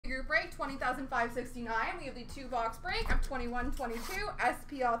break, 20,569. We have the 2-box break of 2122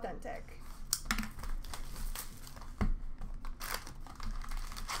 SP Authentic.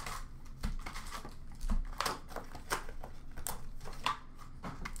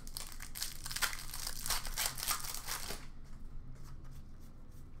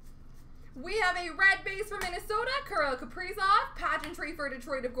 We have a red base for Minnesota, Kirill Kaprizov, pageantry for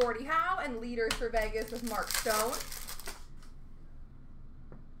Detroit of Gordie Howe, and leaders for Vegas with Mark Stone.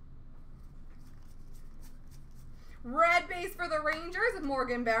 Red base for the Rangers of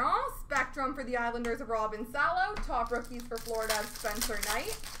Morgan Barron, spectrum for the Islanders of Robin Salo, top rookies for Florida of Spencer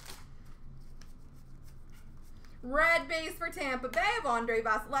Knight. Red base for Tampa Bay of Andrei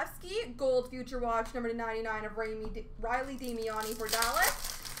Vasilevsky, gold future watch number 99 of Riley Damiani for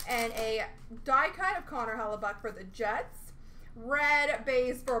Dallas. And a die cut of Connor Hellebuck for the Jets. Red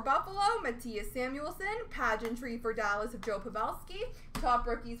base for Buffalo, Matthias Samuelson. Pageantry for Dallas of Joe Pavelski. Top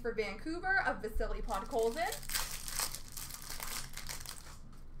rookies for Vancouver of Vasily Podkolzin.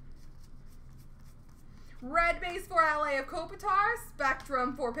 Red base for LA of Kopitar.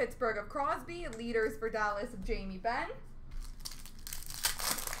 Spectrum for Pittsburgh of Crosby. Leaders for Dallas of Jamie Benn.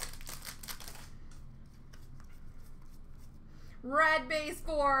 Red base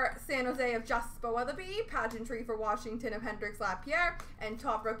for San Jose of Jesper Weatherby, pageantry for Washington of Hendrix Lapierre, and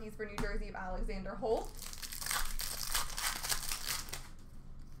top rookies for New Jersey of Alexander Holt.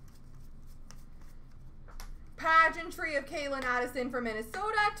 Pageantry of Kalen Addison for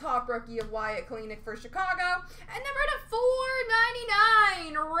Minnesota, top rookie of Wyatt Kalinick for Chicago, and number to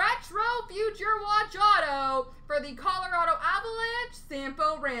 499 retro future watch auto for the Colorado Avalanche,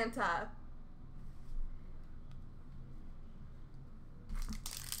 Sampo Ranta.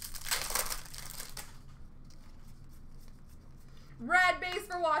 Red base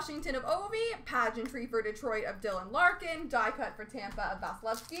for Washington of Ovi, pageantry for Detroit of Dylan Larkin, die cut for Tampa of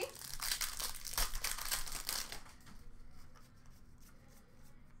Vasilevsky.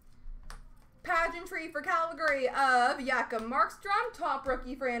 Pageantry for Calgary of Jakob Markstrom, top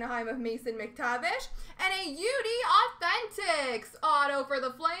rookie for Anaheim of Mason McTavish, and a UD Authentics auto for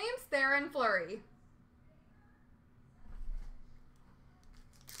the Flames, Theron Fleury.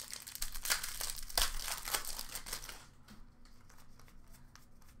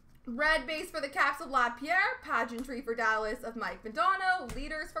 Red base for the Caps of Lapierre, pageantry for Dallas of Mike Modano,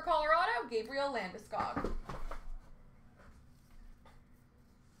 leaders for Colorado, Gabriel Landeskog.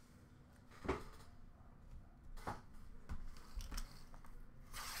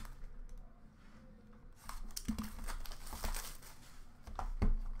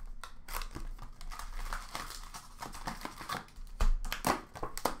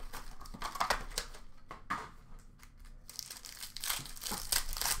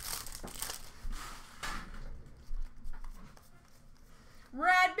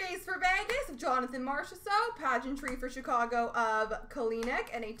 Red base for Vegas of Jonathan Marchessault, pageantry for Chicago of Kalinick,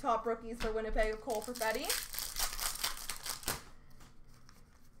 and a top rookies for Winnipeg of Cole Perfetti.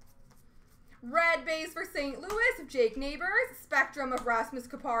 Red base for St. Louis of Jake Neighbors, spectrum of Rasmus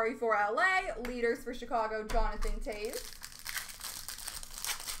Kupari for LA, leaders for Chicago, Jonathan Toews.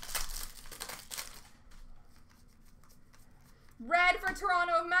 Red for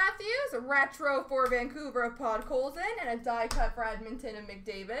Toronto of Matthews, retro for Vancouver of Podkolzin, and a die cut for Edmonton of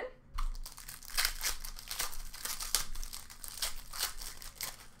McDavid.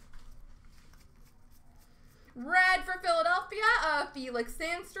 Red for Philadelphia of Felix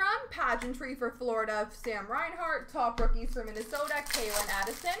Sandstrom, pageantry for Florida of Sam Reinhart, top rookies for Minnesota, Kalen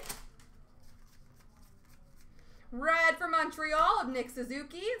Addison. Red for Montreal of Nick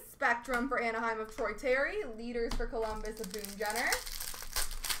Suzuki, spectrum for Anaheim of Troy Terry, leaders for Columbus of Boone Jenner.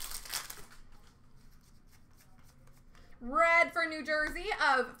 Red for New Jersey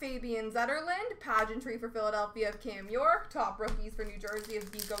of Fabian Zetterlund, pageantry for Philadelphia of Cam York, top rookies for New Jersey of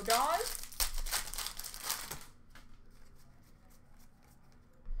Vigo Dawes.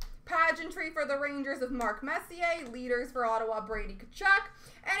 Pageantry for the Rangers of Mark Messier, leaders for Ottawa, Brady Tkachuk,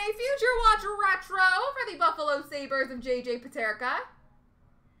 and a Future Watch retro for the Buffalo Sabres of JJ Peterka.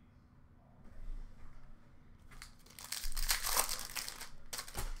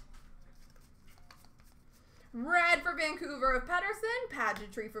 Red for Vancouver of Pettersson,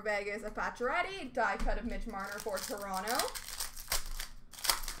 pageantry for Vegas of Pacioretty, die cut of Mitch Marner for Toronto.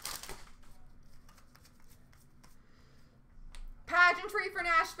 Pageantry for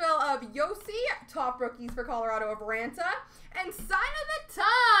Nashville of Yossi, top rookies for Colorado of Ranta, and sign of the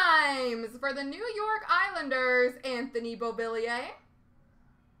times for the New York Islanders, Anthony Beauvillier.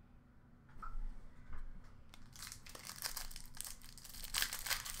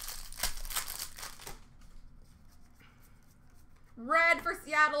 Red for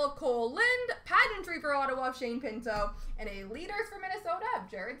Seattle of Cole Lind. Pageantry for Ottawa of Shane Pinto. And a Leaders for Minnesota of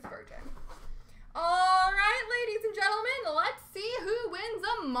Jared Spurgeon. All right, ladies and gentlemen, let's see who wins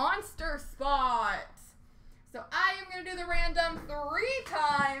a monster spot. So I am going to do the random 3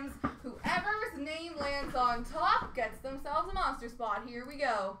 times. Whoever's name lands on top gets themselves a monster spot. Here we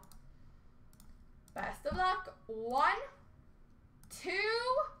go. Best of luck. 1, 2,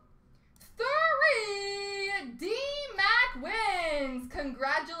 3. D-Mac wins.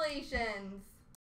 Congratulations.